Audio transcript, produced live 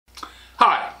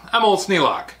I'm Old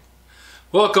Sneelock.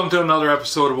 Welcome to another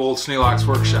episode of Old Sneelock's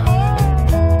Workshop.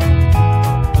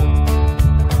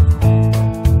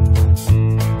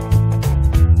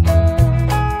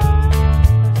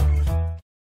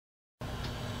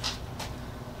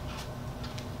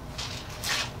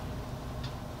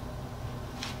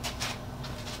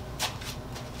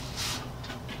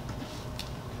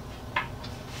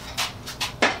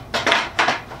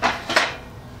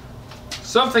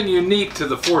 Something unique to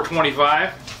the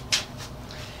 425,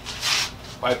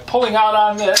 by pulling out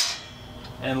on this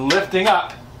and lifting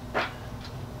up,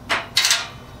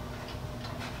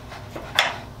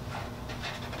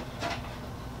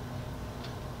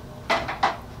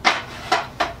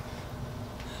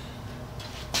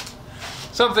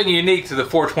 something unique to the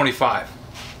 425.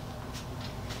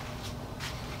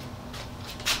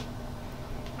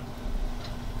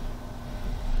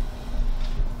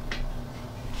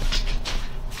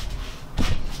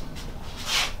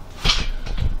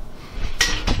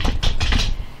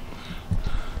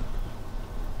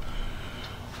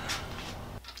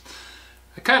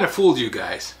 I kind of fooled you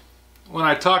guys when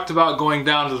I talked about going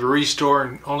down to the restore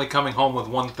and only coming home with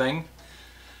one thing.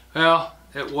 Well,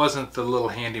 it wasn't the little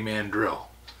handyman drill.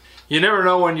 You never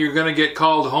know when you're going to get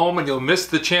called home and you'll miss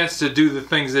the chance to do the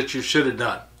things that you should have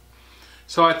done.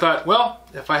 So I thought, well,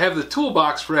 if I have the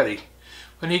toolbox ready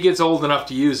when he gets old enough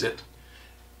to use it,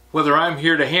 whether I'm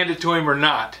here to hand it to him or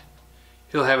not,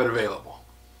 he'll have it available.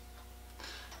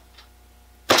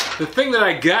 The thing that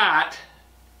I got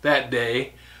that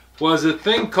day was a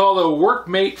thing called a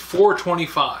Workmate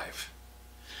 425.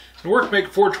 The Workmate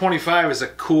 425 is a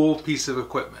cool piece of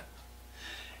equipment.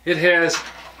 It has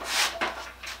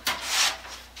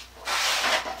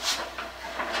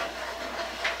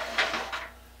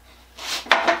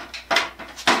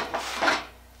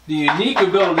the unique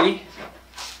ability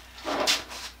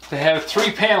to have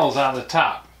 3 panels on the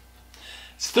top.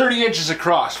 It's 30 inches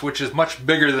across, which is much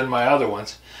bigger than my other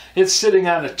ones. It's sitting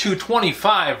on a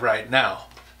 225 right now.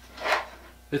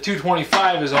 The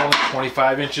 225 is only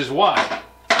 25 inches wide.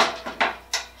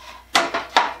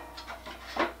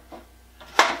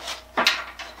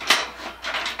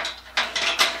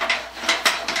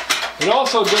 It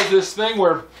also does this thing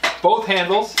where both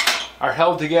handles are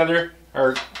held together,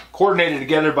 or coordinated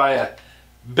together by a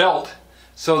belt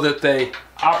so that they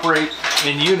operate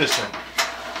in unison.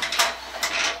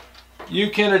 You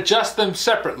can adjust them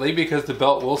separately because the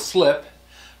belt will slip,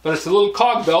 but it's a little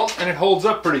cog belt and it holds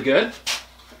up pretty good.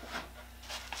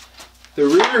 The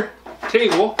rear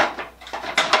table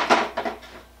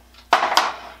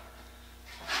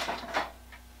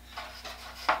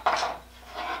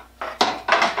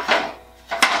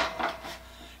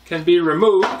can be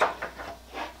removed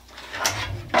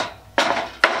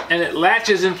and it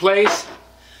latches in place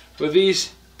with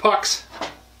these pucks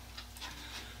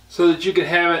so that you can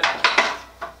have it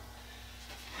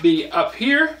be up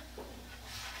here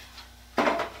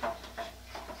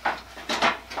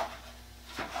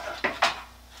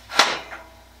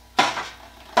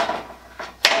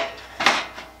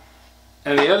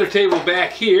and the other table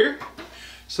back here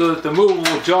so that the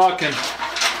movable jaw can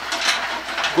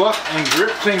go up and grip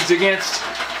things against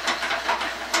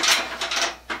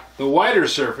the wider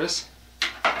surface.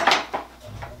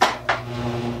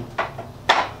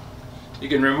 You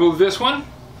can remove this one.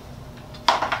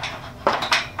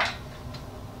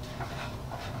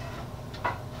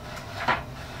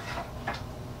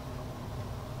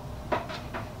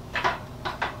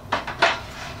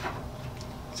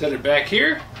 Set it back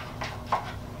here.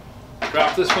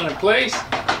 Drop this one in place.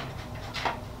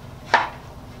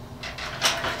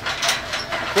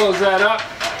 Close that up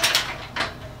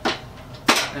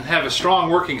and have a strong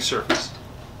working surface.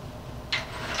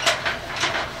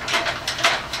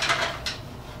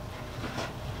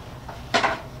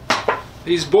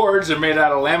 These boards are made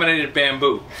out of laminated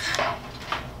bamboo.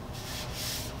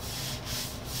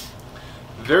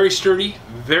 Very sturdy,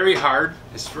 very hard.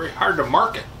 It's very hard to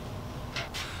market.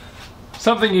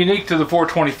 Something unique to the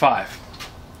 425.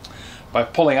 By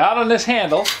pulling out on this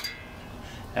handle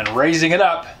and raising it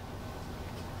up,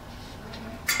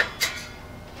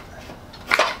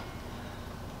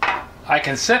 I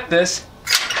can set this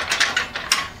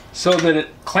so that it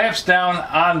clamps down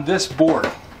on this board.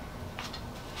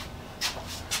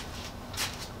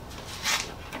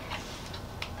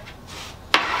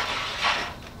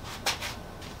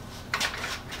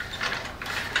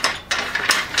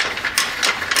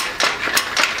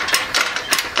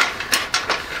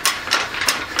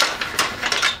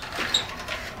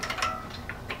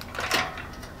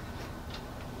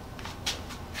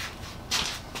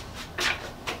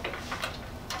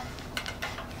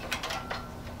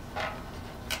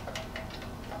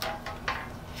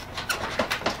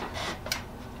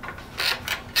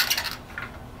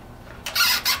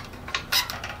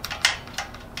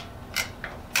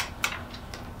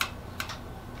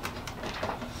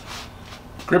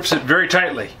 Grips it very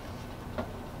tightly.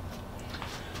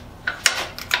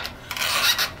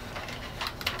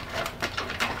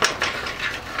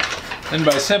 Then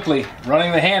by simply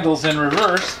running the handles in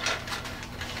reverse,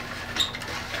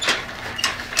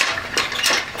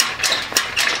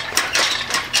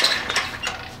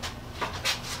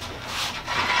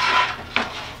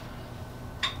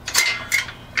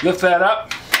 lift that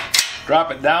up,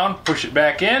 drop it down, push it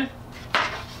back in.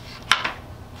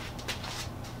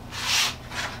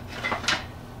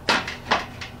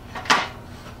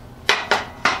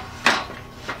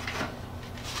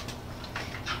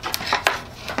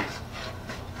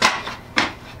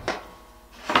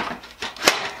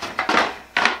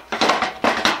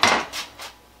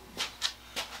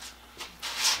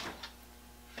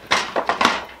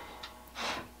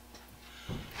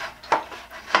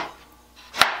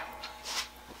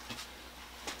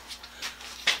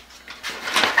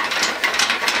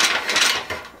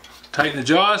 Tighten the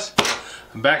jaws,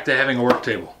 and back to having a work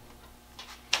table.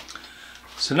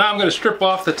 So now I'm going to strip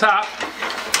off the top.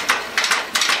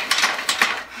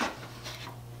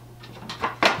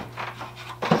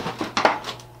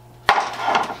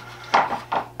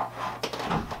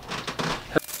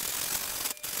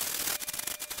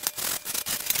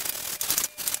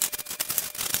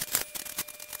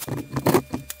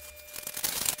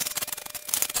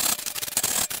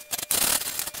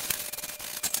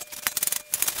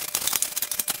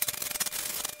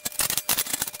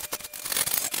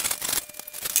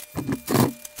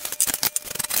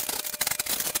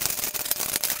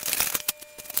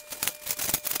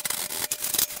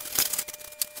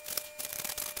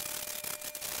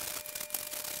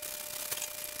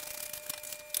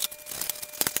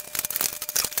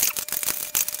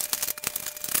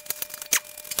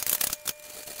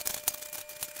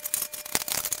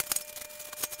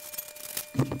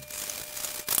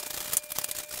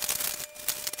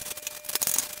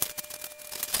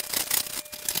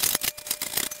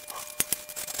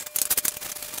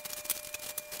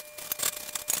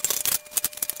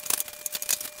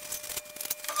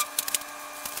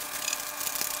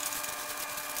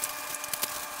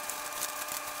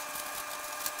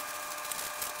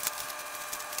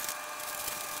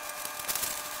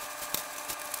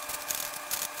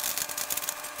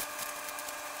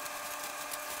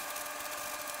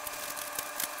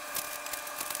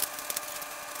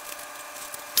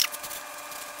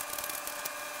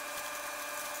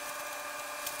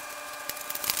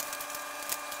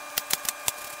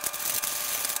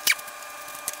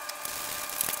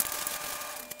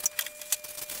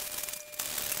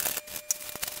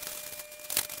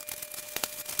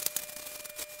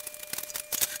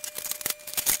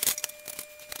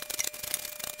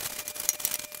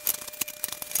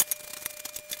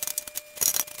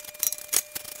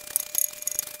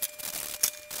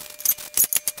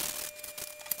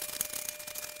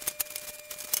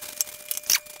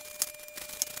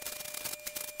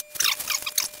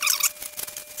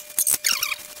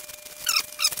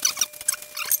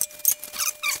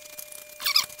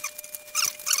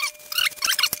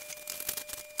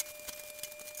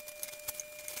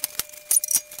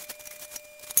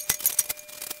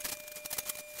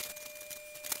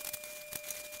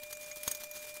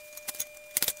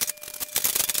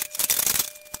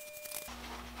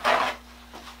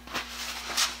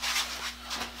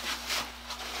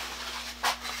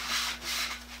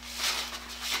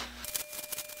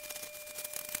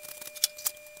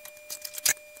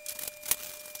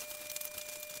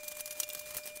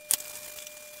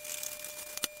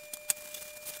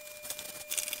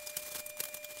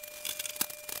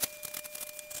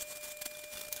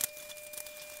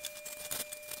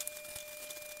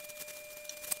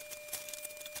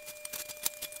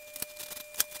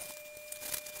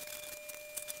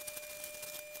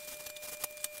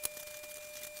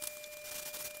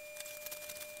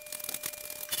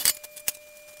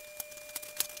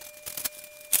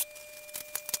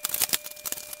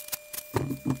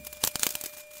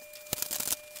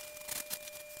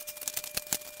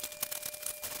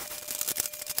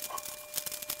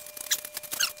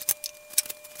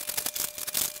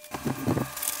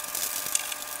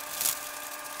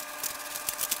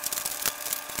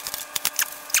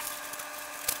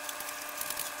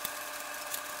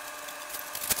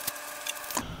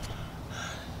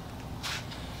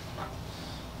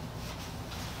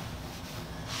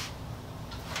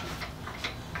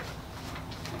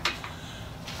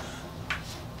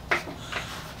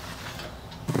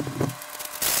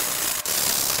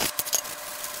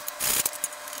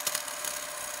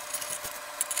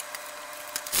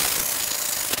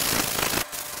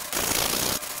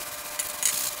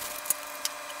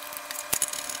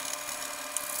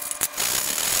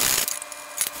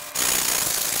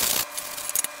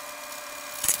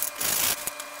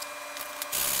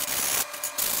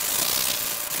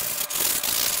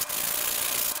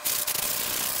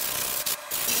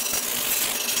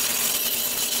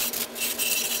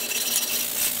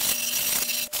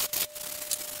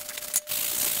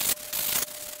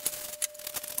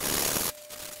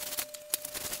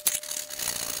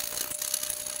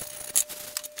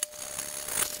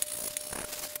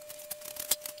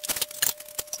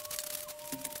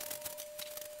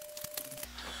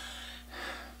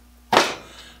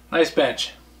 Nice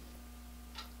bench.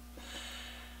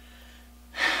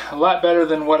 A lot better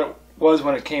than what it was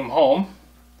when it came home.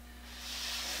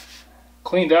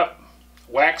 Cleaned up,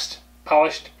 waxed,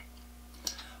 polished.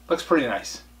 Looks pretty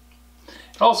nice.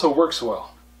 It also works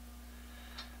well.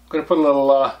 I'm going to put a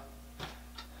little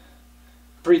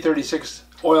 336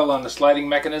 oil on the sliding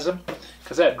mechanism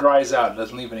because that dries out. It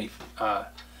doesn't leave any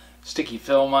sticky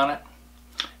film on it.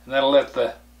 And that'll let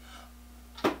the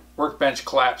workbench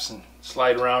collapse and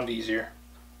slide around easier.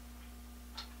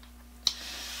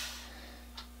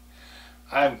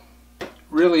 I'm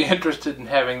really interested in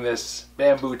having this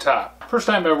bamboo top. First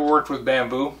time I ever worked with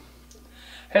bamboo.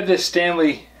 Had this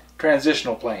Stanley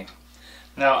Transitional plane.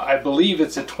 Now I believe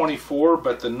it's a 24,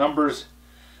 but the numbers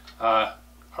are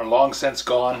long since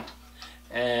gone,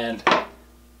 and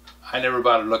I never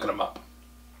bothered looking them up.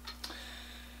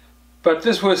 But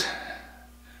this was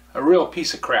a real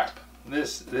piece of crap.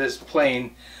 This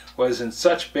plane was in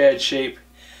such bad shape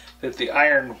that the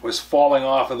iron was falling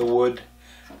off of the wood,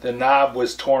 the knob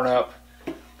was torn up,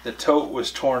 the tote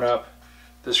was torn up,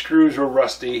 the screws were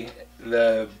rusty,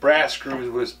 the brass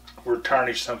screws were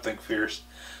tarnished something fierce,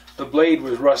 the blade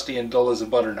was rusty and dull as a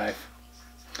butter knife,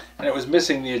 and it was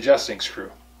missing the adjusting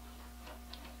screw.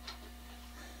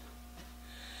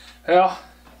 Well,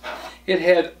 it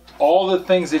had all the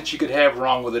things that you could have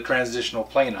wrong with a transitional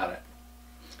plane on it.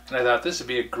 And I thought this would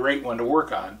be a great one to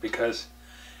work on because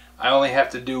I only have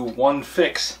to do one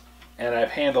fix and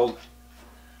I've handled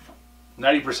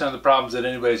 90% of the problems that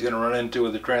anybody's going to run into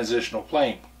with a transitional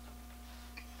plane.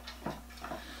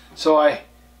 So I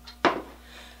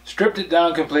stripped it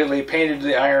down completely, painted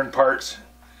the iron parts,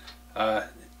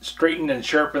 straightened and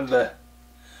sharpened the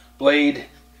blade,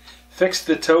 fixed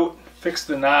the tote, fixed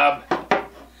the knob,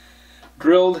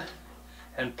 drilled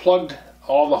and plugged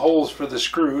all the holes for the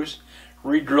screws,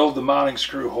 re-drilled the mounting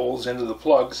screw holes into the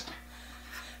plugs,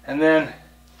 and then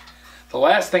the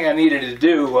last thing I needed to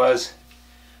do was,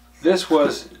 this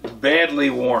was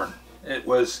badly worn. It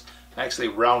was actually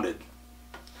rounded.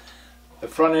 The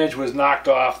front edge was knocked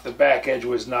off, the back edge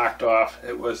was knocked off.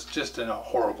 It was just in a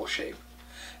horrible shape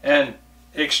and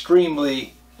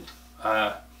extremely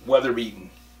weather beaten.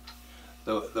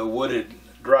 The wood had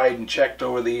dried and checked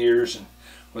over the years and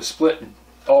was split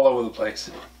all over the place.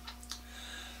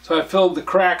 So I filled the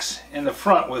cracks in the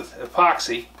front with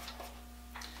epoxy,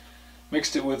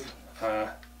 mixed it with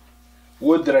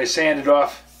wood that I sanded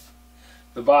off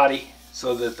the body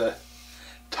so that the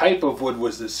type of wood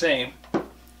was the same.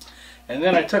 And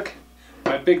then I took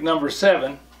my big number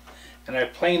 7 and I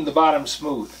planed the bottom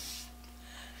smooth.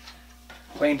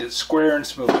 Planed it square and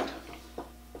smooth.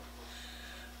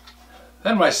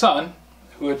 Then my son,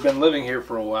 who had been living here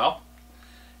for a while,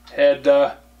 had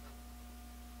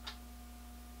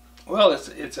well,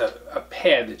 it's a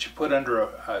pad that you put under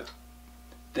a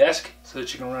desk so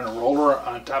that you can run a roller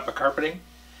on top of carpeting.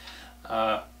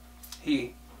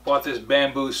 He bought this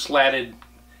bamboo slatted,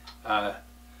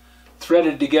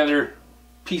 threaded together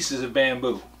pieces of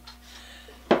bamboo,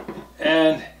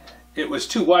 and it was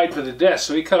too wide for the desk,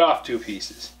 so he cut off 2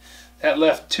 pieces. That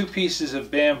left 2 pieces of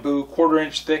bamboo 1/4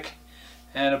 inch thick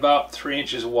and about 3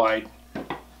 inches wide,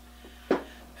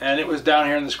 and it was down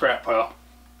here in the scrap pile.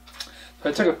 So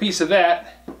I took a piece of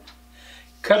that,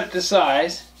 cut it to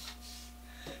size,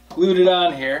 glued it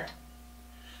on here,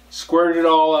 squared it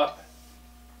all up,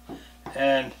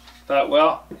 and thought,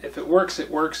 well, if it works,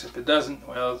 it works. If it doesn't,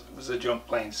 well, it was a junk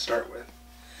plane to start with.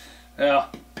 Now,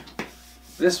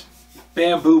 this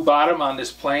bamboo bottom on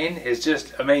this plane is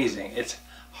just amazing. It's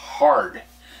hard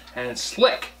and it's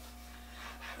slick.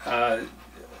 A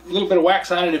little bit of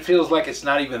wax on it, it feels like it's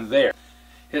not even there.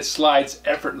 It slides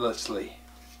effortlessly.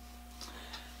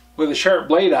 With a sharp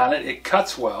blade on it, it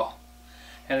cuts well.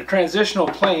 And a transitional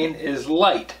plane is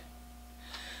light.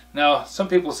 Now, some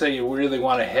people say you really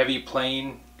want a heavy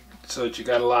plane so that you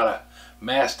got a lot of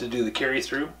mass to do the carry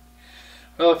through.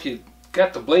 Well, if you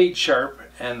got the blade sharp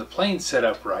and the plane set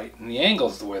up right and the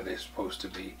angles the way they're supposed to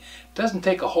be, it doesn't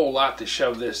take a whole lot to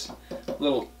shove this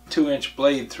little 2-inch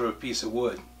blade through a piece of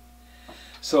wood.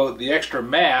 So the extra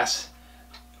mass,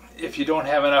 if you don't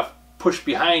have enough push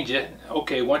behind you,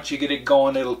 okay, once you get it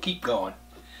going, it'll keep going.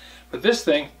 But this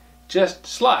thing just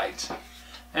slides.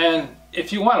 And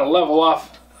if you want to level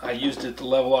off, I used it to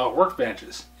level off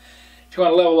workbenches. If you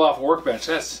want to level off a workbench,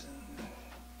 that's,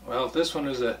 well, this one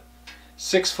is a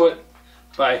 6-foot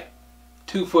by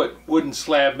 2-foot wooden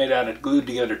slab made out of glued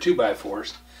together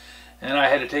 2x4s, and I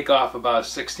had to take off about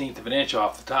 1/16 of an inch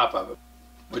off the top of it,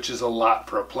 which is a lot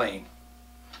for a plane.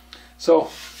 So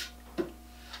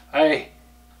I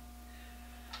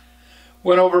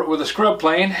Went over it with a scrub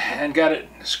plane and got it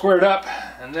squared up,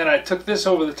 and then I took this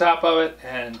over the top of it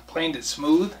and planed it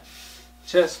smooth.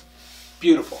 Just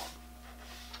beautiful.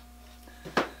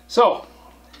 So,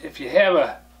 if you have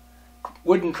a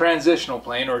wooden transitional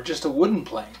plane or just a wooden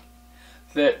plane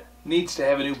that needs to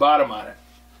have a new bottom on it,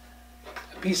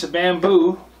 a piece of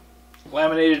bamboo,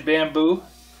 laminated bamboo,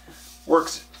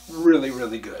 works really,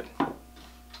 really good.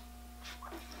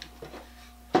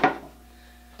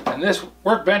 And this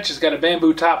workbench has got a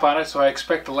bamboo top on it, so I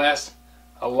expect to last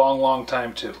a long, long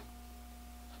time too.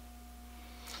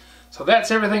 So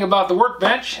that's everything about the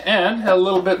workbench, and a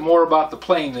little bit more about the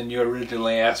plane than you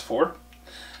originally asked for.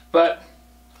 But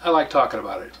I like talking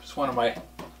about it. It's one of my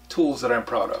tools that I'm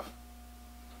proud of.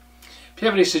 If you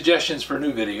have any suggestions for a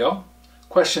new video,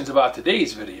 questions about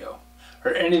today's video,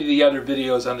 or any of the other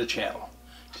videos on the channel,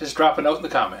 just drop a note in the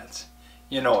comments.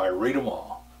 You know I read them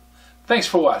all. Thanks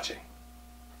for watching.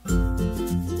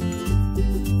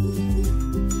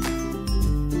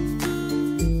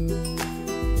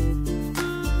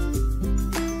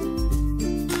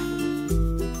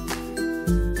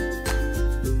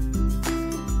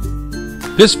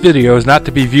 This video is not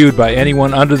to be viewed by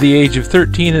anyone under the age of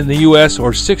 13 in the U.S.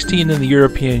 or 16 in the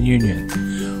European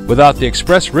Union, without the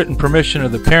express written permission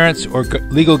of the parents or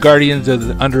legal guardians of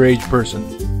the underage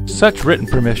person. Such written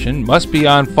permission must be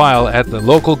on file at the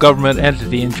local government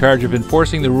entity in charge of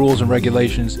enforcing the rules and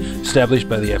regulations established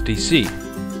by the FTC.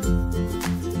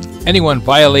 Anyone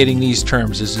violating these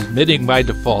terms is admitting by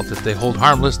default that they hold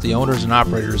harmless the owners and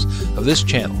operators of this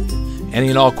channel. Any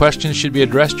and all questions should be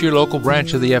addressed to your local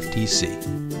branch of the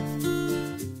FTC.